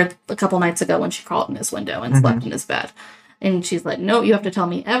or a couple nights ago when she crawled in his window and slept in his bed. And she's like, no, you have to tell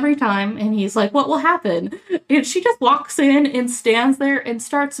me every time. And he's like, what will happen? And she just walks in and stands there and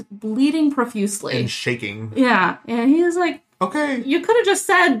starts bleeding profusely. And shaking. Yeah. And he's like, okay. You could have just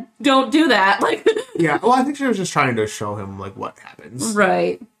said, don't do that. Like, yeah. Well, I think she was just trying to show him, like, what happens.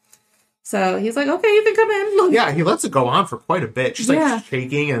 Right. So he's like, okay, you can come in. Yeah, he lets it go on for quite a bit. She's like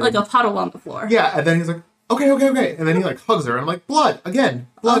shaking and like a puddle on the floor. Yeah, and then he's like, okay. And then he like hugs her and I'm like, blood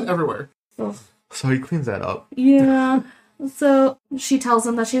everywhere. Oh. So he cleans that up. Yeah. So she tells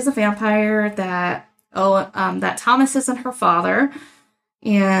him that she's a vampire, that that Thomas isn't her father,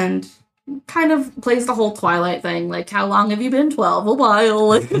 and kind of plays the whole Twilight thing, like, how long have you been? 12? A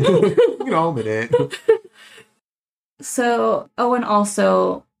while. A minute. So Owen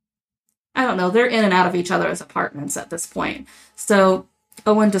also, I don't know, they're in and out of each other's apartments at this point. So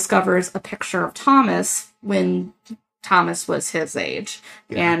Owen discovers a picture of Thomas when Thomas was his age.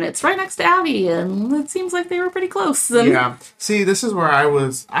 Yeah. And it's right next to Abby, and it seems like they were pretty close. Yeah. See, this is where I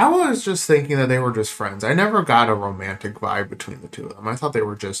was just thinking that they were just friends. I never got a romantic vibe between the two of them. I thought they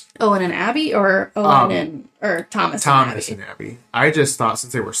were just... Owen and Abby, or Thomas and Abby. I just thought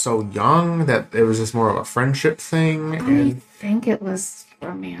since they were so young that it was just more of a friendship thing. I think it was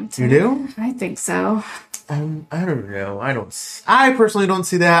romantic. You do? I think so. I don't know. I personally don't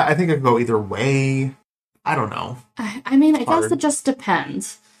see that. I think it could go either way. I don't know. I mean, I guess it just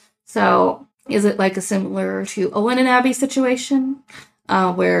depends. So, is it like a similar to Owen and Abby situation?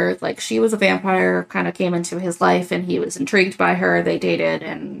 Where, like, she was a vampire, kind of came into his life, and he was intrigued by her, they dated,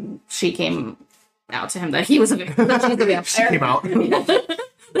 and she came out to him that he was that she's a vampire. She came out.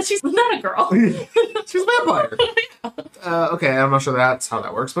 That she's not a girl. She's a vampire. Okay, I'm not sure that's how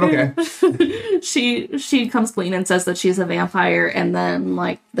that works, but okay. She comes clean and says that she's a vampire, and then,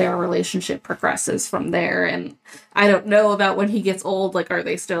 like, their relationship progresses from there. And I don't know about when he gets old. Like, are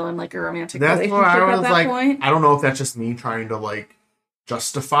they still in, like, a romantic relationship at that point? I don't know if that's just me trying to, like,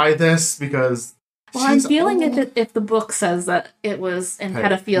 justify this because. Well, I'm feeling if the book says that it was in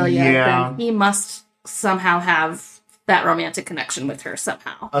pedophilia, then he must somehow have that romantic connection with her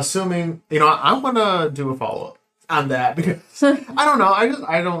somehow. Assuming, I'm gonna do a follow-up on that because I don't know. I just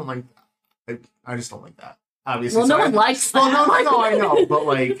don't like that. obviously. Well, no one likes that. Well, no, I know, but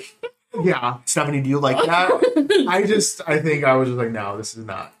like, yeah, Stephanie, do you like that? I think I was just like, no, this is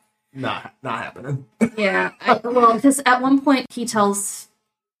not happening. Yeah, well, because at one point he tells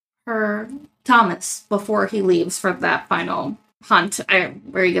her, Thomas, before he leaves for that final hunt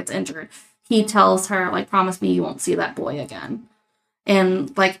where he gets injured, he tells her, like, promise me you won't see that boy again.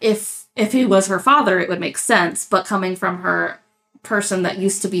 And, like, if he was her father, it would make sense, but coming from her person that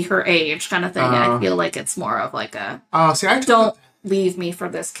used to be her age kind of thing, I feel like it's more of like a, don't leave me for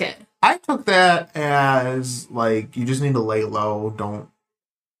this kid. I took that as, like, you just need to lay low, don't.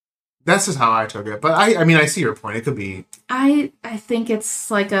 That's just how I took it. But I mean, I see your point. It could be. I think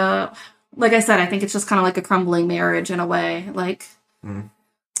it's like like I said, I think it's just kind of like a crumbling marriage in a way. Like,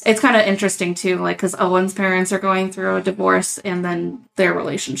 it's kind of interesting too, like, because Owen's parents are going through a divorce and then their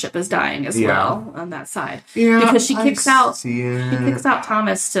relationship is dying as well on that side. Yeah. Because she kicks out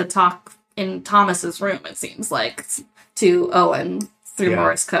Thomas to talk in Thomas's room, it seems like, to Owen through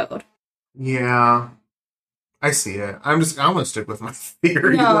Morse code. Yeah. I see it. I'm gonna stick with my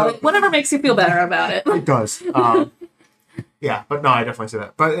theory. No, whatever makes you feel better about it. It does. Yeah, but no, I definitely see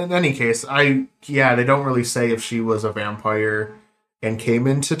that. But in any case, they don't really say if she was a vampire and came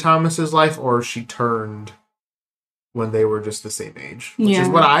into Thomas's life or she turned when they were just the same age, which is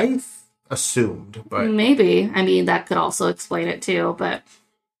what I assumed. But maybe. I mean, that could also explain it too, but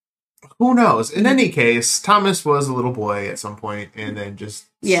who knows? In any case, Thomas was a little boy at some point and then just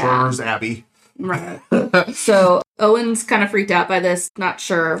slurs Abby. Right. So Owen's kind of freaked out by this, not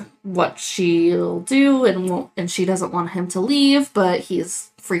sure what she'll do, and she doesn't want him to leave, but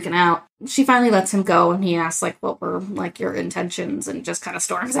he's freaking out. She finally lets him go, and he asks, like, what were, like, your intentions, and just kind of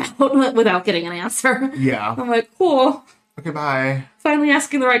storms out without getting an answer. Yeah. I'm like, cool. Okay, bye. Finally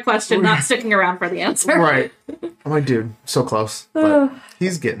asking the right question, not sticking around for the answer. Right. I'm like, dude, so close. But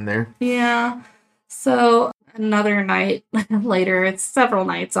he's getting there. Yeah. So another night later, it's several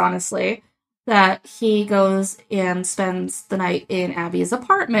nights, honestly, that he goes and spends the night in Abby's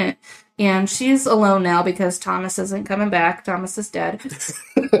apartment. And she's alone now because Thomas isn't coming back. Thomas is dead.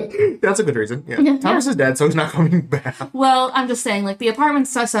 That's a good reason. Yeah. Thomas is dead, so he's not coming back. Well, I'm just saying, like, the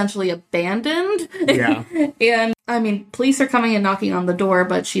apartment's essentially abandoned. Yeah. And, I mean, police are coming and knocking on the door,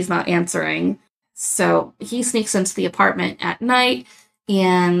 but she's not answering. So he sneaks into the apartment at night,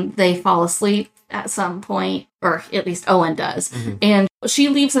 and they fall asleep at some point, or at least Owen does. Mm-hmm. And she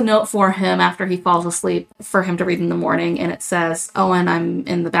leaves a note for him after he falls asleep for him to read in the morning, and it says, Owen, I'm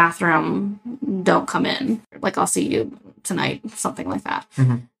in the bathroom, don't come in. Like, I'll see you tonight, something like that.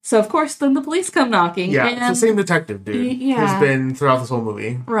 Mm-hmm. So, of course, then the police come knocking. Yeah, it's the same detective dude who's been throughout this whole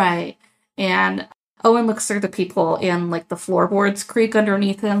movie. Right. And Owen looks through the people, and, like, the floorboards creak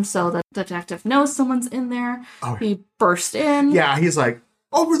underneath him, so the detective knows someone's in there. Oh, He bursts in. Yeah, he's like,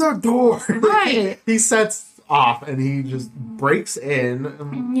 over the door. Right. He sets off and he just breaks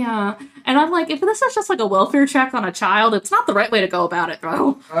in. Yeah. And I'm like, if this is just like a welfare check on a child, it's not the right way to go about it,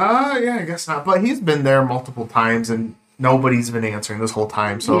 bro. Yeah, I guess not. But he's been there multiple times and nobody's been answering this whole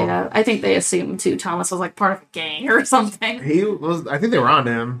time. So yeah, I think they assumed too Thomas was like part of a gang or something. I think they were on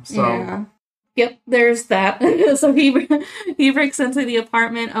him. So yeah. Yep, there's that. So he breaks into the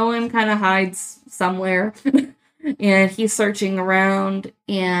apartment. Owen kind of hides somewhere. And he's searching around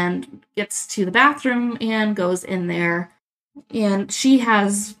and gets to the bathroom and goes in there. And she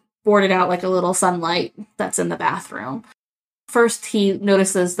has boarded out like a little sunlight that's in the bathroom. First, he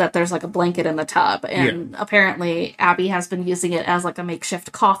notices that there's like a blanket in the tub. And apparently Abby has been using it as like a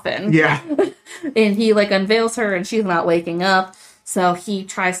makeshift coffin. Yeah. And he like unveils her and she's not waking up. So he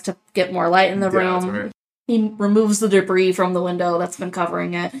tries to get more light in the room. That's right. He removes the debris from the window that's been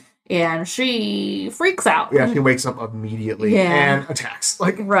covering it. And she freaks out. Yeah, she wakes up immediately and attacks.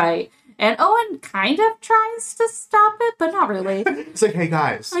 Right. And Owen kind of tries to stop it, but not really. It's like, hey,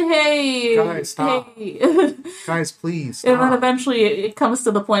 guys. Hey. Guys, stop. Hey. Guys, please, stop. And then eventually it comes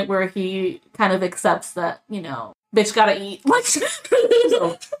to the point where he kind of accepts that, bitch gotta eat.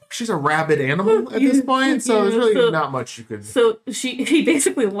 She's a rabid animal at this point, so there's really not much you could... So he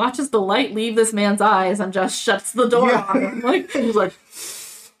basically watches the light leave this man's eyes and just shuts the door on him. He's like...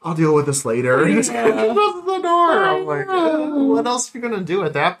 I'll deal with this later. And he closes the door. I'm like, what else are you going to do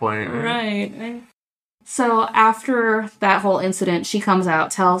at that point? Right. So after that whole incident, she comes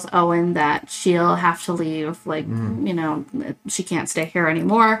out, tells Owen that she'll have to leave. She can't stay here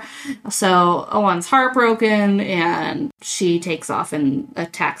anymore. So Owen's heartbroken, and she takes off in a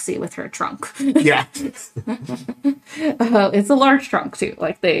taxi with her trunk. Yeah. It's a large trunk, too.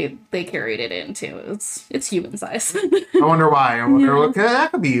 Like, they carried it in, too. It's human size. I wonder why. I wonder what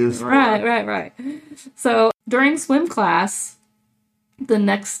that could be used for. Right. So during swim class, the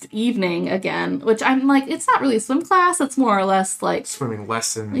next evening again, which I'm like, it's not really swim class. It's more or less like swimming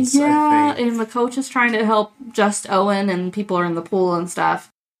lessons. Yeah, I think. and the coach is trying to help just Owen, and people are in the pool and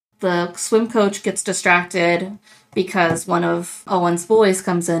stuff. The swim coach gets distracted because one of Owen's boys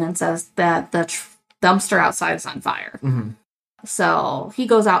comes in and says that the dumpster outside is on fire. Mm-hmm. So he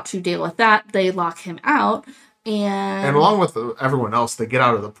goes out to deal with that. They lock him out. And along with everyone else, they get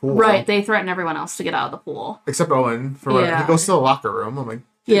out of the pool. Right, they threaten everyone else to get out of the pool. Except Owen. He goes to the locker room. I'm like...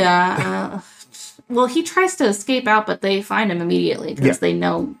 Yeah. Well, he tries to escape out, but they find him immediately because they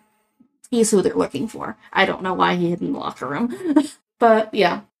know he's who they're looking for. I don't know why he hid in the locker room. But,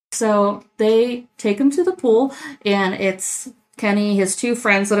 yeah. So they take him to the pool, and it's Kenny, his two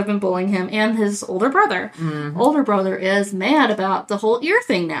friends that have been bullying him, and his older brother. Mm-hmm. Older brother is mad about the whole ear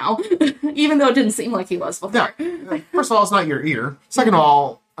thing now, even though it didn't seem like he was before. Yeah. First of all, it's not your ear. Second of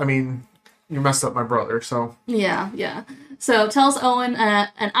all, I mean, you messed up my brother, so... Yeah. So tells Owen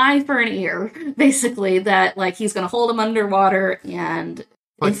an eye for an ear, basically, that like he's going to hold him underwater and...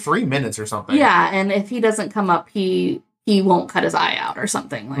 Like 3 minutes or something. Yeah, and if he doesn't come up, he won't cut his eye out or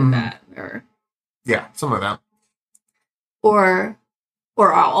something like that. Or yeah, something like that. Or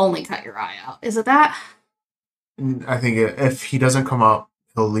I'll only cut your eye out. Is it that? I think if he doesn't come up,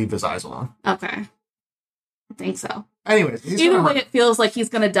 he'll leave his eyes alone. Okay. I think so. Anyways, either way, it feels like he's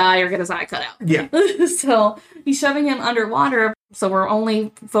going to die or get his eye cut out. Yeah. So he's shoving him underwater. So we're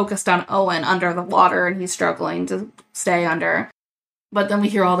only focused on Owen under the water, and he's struggling to stay under. But then we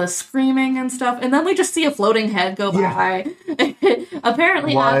hear all this screaming and stuff, and then we just see a floating head go by.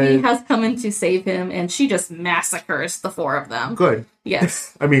 Apparently, Abby has come in to save him, and she just massacres the four of them. Good.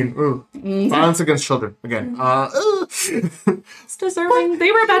 Yes. I mean, violence against children again. It's deserving.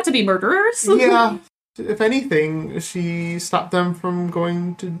 They were about to be murderers. Yeah. If anything, she stopped them from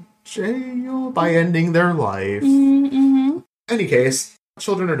going to jail by ending their life. Mm-hmm. Any case,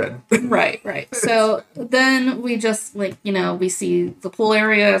 children are dead. Right. So then we just, we see the pool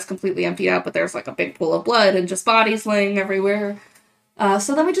area is completely emptied out, but there's, a big pool of blood and just bodies laying everywhere.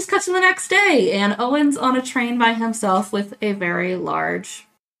 So then we just cut to the next day, and Owen's on a train by himself with a very large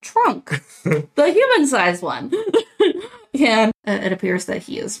trunk. The human-sized one. And it appears that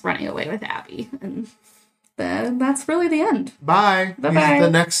he is running away with Abby, and then that's really the end. Bye. Bye-bye. The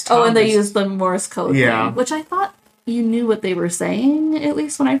next time and they used the Morse code thing, which I thought you knew what they were saying, at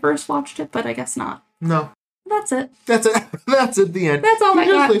least when I first watched it, but I guess not. No. That's it. That's it, the end. That's all I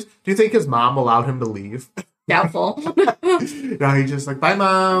got. Leaves. Do you think his mom allowed him to leave? Doubtful. No, he's just like, bye,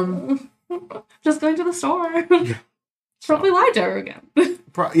 Mom. Just going to the store. Yeah. Probably lied to her again.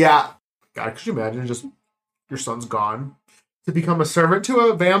 Yeah. God, could you imagine just your son's gone to become a servant to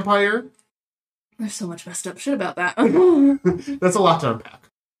a vampire? There's so much messed up shit about that. That's a lot to unpack.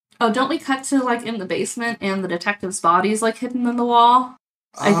 Oh, don't we cut to, in the basement and the detective's body's, hidden in the wall?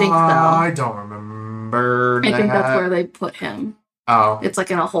 I think so. I don't remember I think that's where they put him. Oh. It's,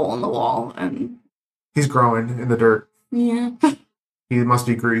 in a hole in the wall, and... He's growing in the dirt. Yeah. He must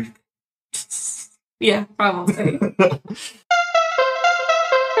be Greek. Yeah, probably.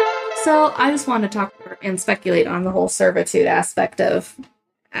 So, I just want to talk and speculate on the whole servitude aspect of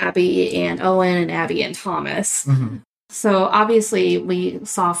Abby and Owen and Abby and Thomas. Mm-hmm. So, obviously, we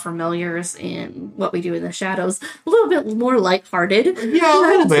saw familiars in What We Do in the Shadows. A little bit more lighthearted,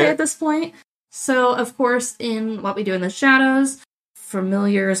 I would say, at this point. So, of course, in What We Do in the Shadows,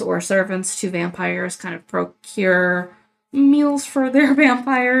 familiars or servants to vampires kind of procure meals for their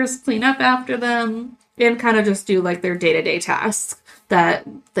vampires, clean up after them, and kind of just do, their day-to-day tasks that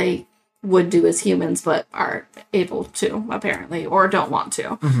they would do as humans, but aren't able to, apparently, or don't want to.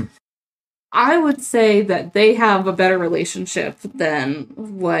 Mm-hmm. I would say that they have a better relationship than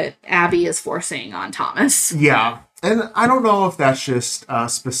what Abby is forcing on Thomas. Yeah. And I don't know if that's just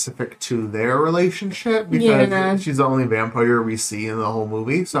specific to their relationship, because she's the only vampire we see in the whole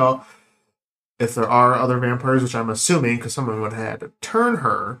movie. So if there are other vampires, which I'm assuming, because someone would have had to turn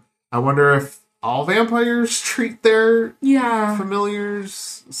her, I wonder if all vampires treat their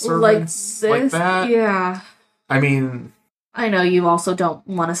familiars, servants like that. Yeah. I mean... I know you also don't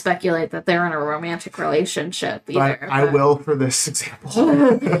want to speculate that they're in a romantic relationship either. I will for this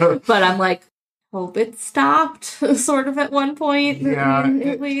example. But I'm hope it stopped sort of at one point,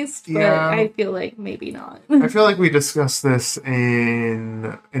 at least. But I feel like maybe not. I feel like we discussed this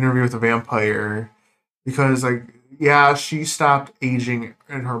in Interview with a Vampire, because she stopped aging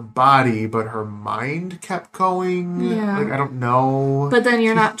in her body, but her mind kept going. Yeah. I don't know. But then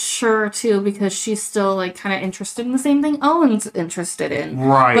you're not sure, too, because she's still, kind of interested in the same thing Owen's interested in.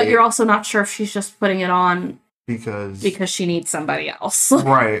 Right. But you're also not sure if she's just putting it on because she needs somebody else.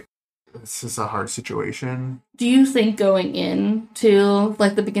 Right. This is a hard situation. Do you think going into,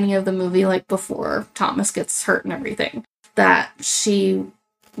 like, the beginning of the movie, like, before Thomas gets hurt and everything, that she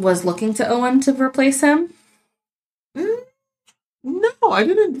was looking to Owen to replace him? No, I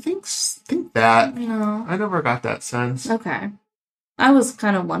didn't think that. No. I never got that sense. Okay. I was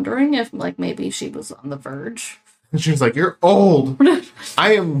kind of wondering if, like, maybe she was on the verge. And she was like, "You're old."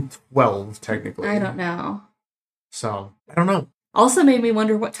 I am 12, technically. I don't know. So, I don't know. Also made me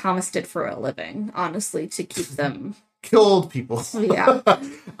wonder what Thomas did for a living, honestly, to keep them... Killed people. Yeah.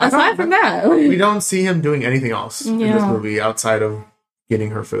 Aside from that. We don't see him doing anything else in this movie outside of getting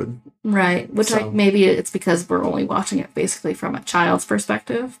her food. Right. Which, maybe it's because we're only watching it basically from a child's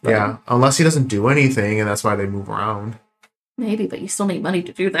perspective. But yeah. Unless he doesn't do anything, and that's why they move around. Maybe, but you still need money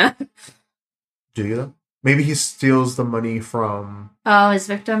to do that. Do you, though? Maybe he steals the money from... Oh, his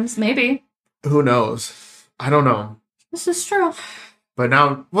victims? Maybe. Who knows? I don't know. This is true. But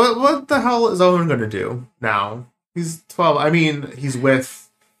now, what the hell is Owen going to do now? He's 12. I mean, he's with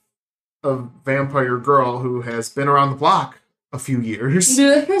a vampire girl who has been around the block a few years.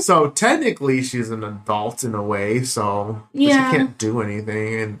 So technically, she's an adult in a way. So she can't do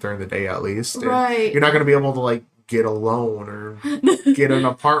anything during the day, at least. Right. And you're not going to be able to, like, get a loan or get an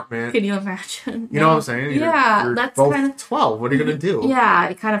apartment. Can you imagine? You know what I'm saying? You're that's both kind of 12. What are you going to do? Yeah,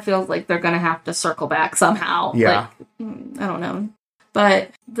 it kind of feels like they're going to have to circle back somehow. Yeah. Like, I don't know.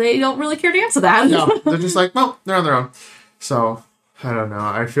 But they don't really care to answer that. No, they're just like, no, they're on their own. So, I don't know.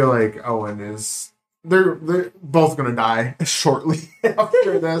 I feel like Owen is... They're both going to die shortly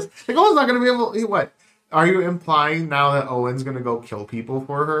after this. Like, Owen's not going to be able... What? Are you implying now that Owen's going to go kill people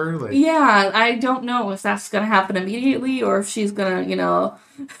for her? Like, yeah, I don't know if that's going to happen immediately or if she's going to,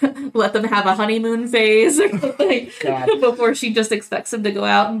 let them have a honeymoon phase or something before she just expects him to go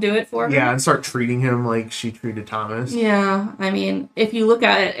out and do it for her. Yeah, and start treating him like she treated Thomas. Yeah, I mean, if you look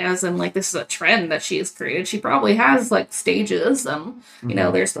at it as in, like, this is a trend that she has created, she probably has, like, stages.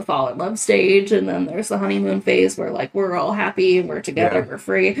 There's the fall in love stage, and then there's the honeymoon phase where, like, we're all happy and we're together, we're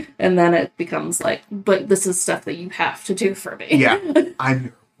free, and then it becomes like, but this is stuff that you have to do for me. Yeah, I'm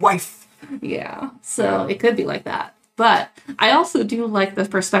your wife. Yeah, so it could be like that. But I also do like the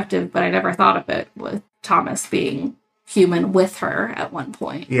perspective, but I never thought of it with Thomas being human with her at one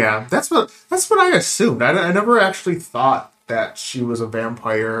point. Yeah, that's what I assumed. I never actually thought that she was a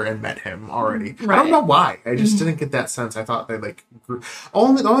vampire and met him already. Right. I don't know why. I just didn't get that sense. I thought they like grew.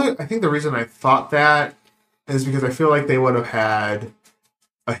 I think the reason I thought that is because I feel like they would have had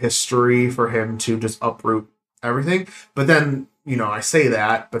a history for him to just uproot everything. But then, I say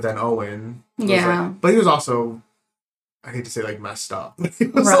that, but then Owen but he was also, I hate to say, like, messed up. He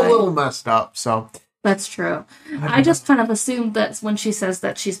was a little messed up, so. That's true. I just kind of assumed that when she says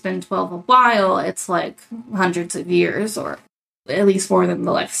that she's been 12 a while, it's like hundreds of years, or at least more than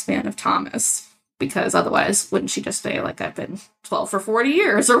the lifespan of Thomas. Because otherwise, wouldn't she just say, like, I've been 12 for 40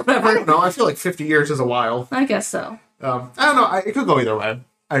 years or whatever? I don't know. I feel like 50 years is a while. I guess so. I don't know. It could go either way.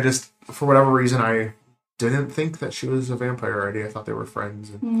 I just, for whatever reason, I didn't think that she was a vampire already. I thought they were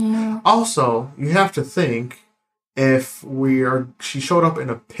friends. Also, you have to think, she showed up in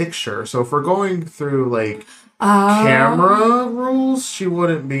a picture. So if we're going through, like, camera rules, she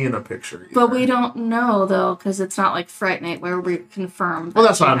wouldn't be in a picture either. But we don't know, though, because it's not like Fright Night where we confirm. Well,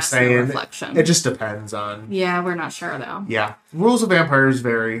 that's what I'm saying. Reflection. It just depends on. Yeah, we're not sure, though. Yeah. Rules of vampires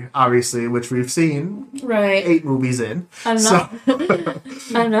vary, obviously, which we've seen 8 movies in.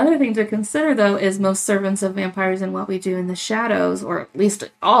 Another thing to consider, though, is most servants of vampires and What We Do in the Shadows, or at least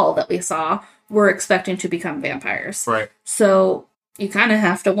all that we saw, were expecting to become vampires. Right. So you kind of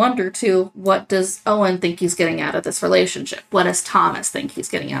have to wonder, too, what does Owen think he's getting out of this relationship? What does Thomas think he's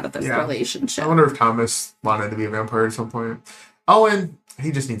getting out of this relationship? I wonder if Thomas wanted to be a vampire at some point. Owen,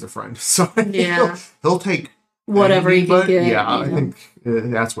 he just needs a friend. So he'll take whatever he can get. Yeah, I think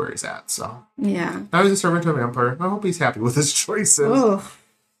that's where he's at. So yeah. Now he's a servant to a vampire. I hope he's happy with his choices. Oh,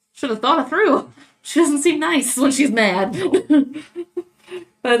 should have thought it through. She doesn't seem nice when she's mad.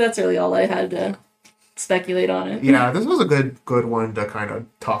 But that's really all I had to speculate on it. Yeah, this was a good one to kind of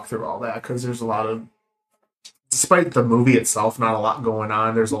talk through all that, because there's a lot of, despite the movie itself, not a lot going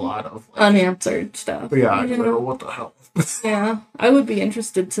on. There's a lot of like, unanswered stuff. Yeah, what the hell? Yeah, I would be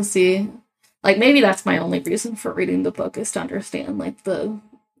interested to see. Like, maybe that's my only reason for reading the book, is to understand like the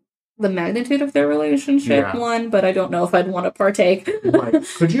magnitude of their relationship. But I don't know if I'd want to partake. Like,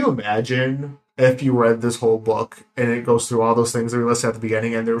 could you imagine if you read this whole book and it goes through all those things that we listed at the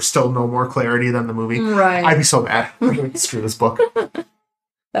beginning and there was still no more clarity than the movie? Right. I'd be so mad. Screw this book.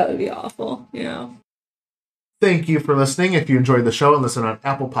 That would be awful. Yeah. Thank you for listening. If you enjoyed the show and listen on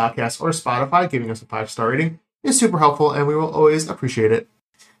Apple Podcasts or Spotify, giving us a 5-star rating is super helpful, and we will always appreciate it.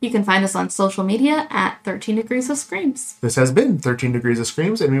 You can find us on social media at 13 Degrees of Screams. This has been 13 Degrees of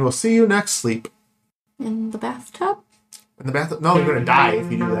Screams, and we will see you next sleep. In the bathtub? In the bathtub? No, you're going to die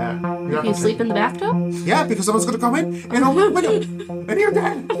if you do that. If you sleep in the bathtub? Yeah, because someone's going to come in and open the window, and you're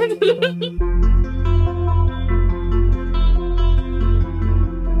dead.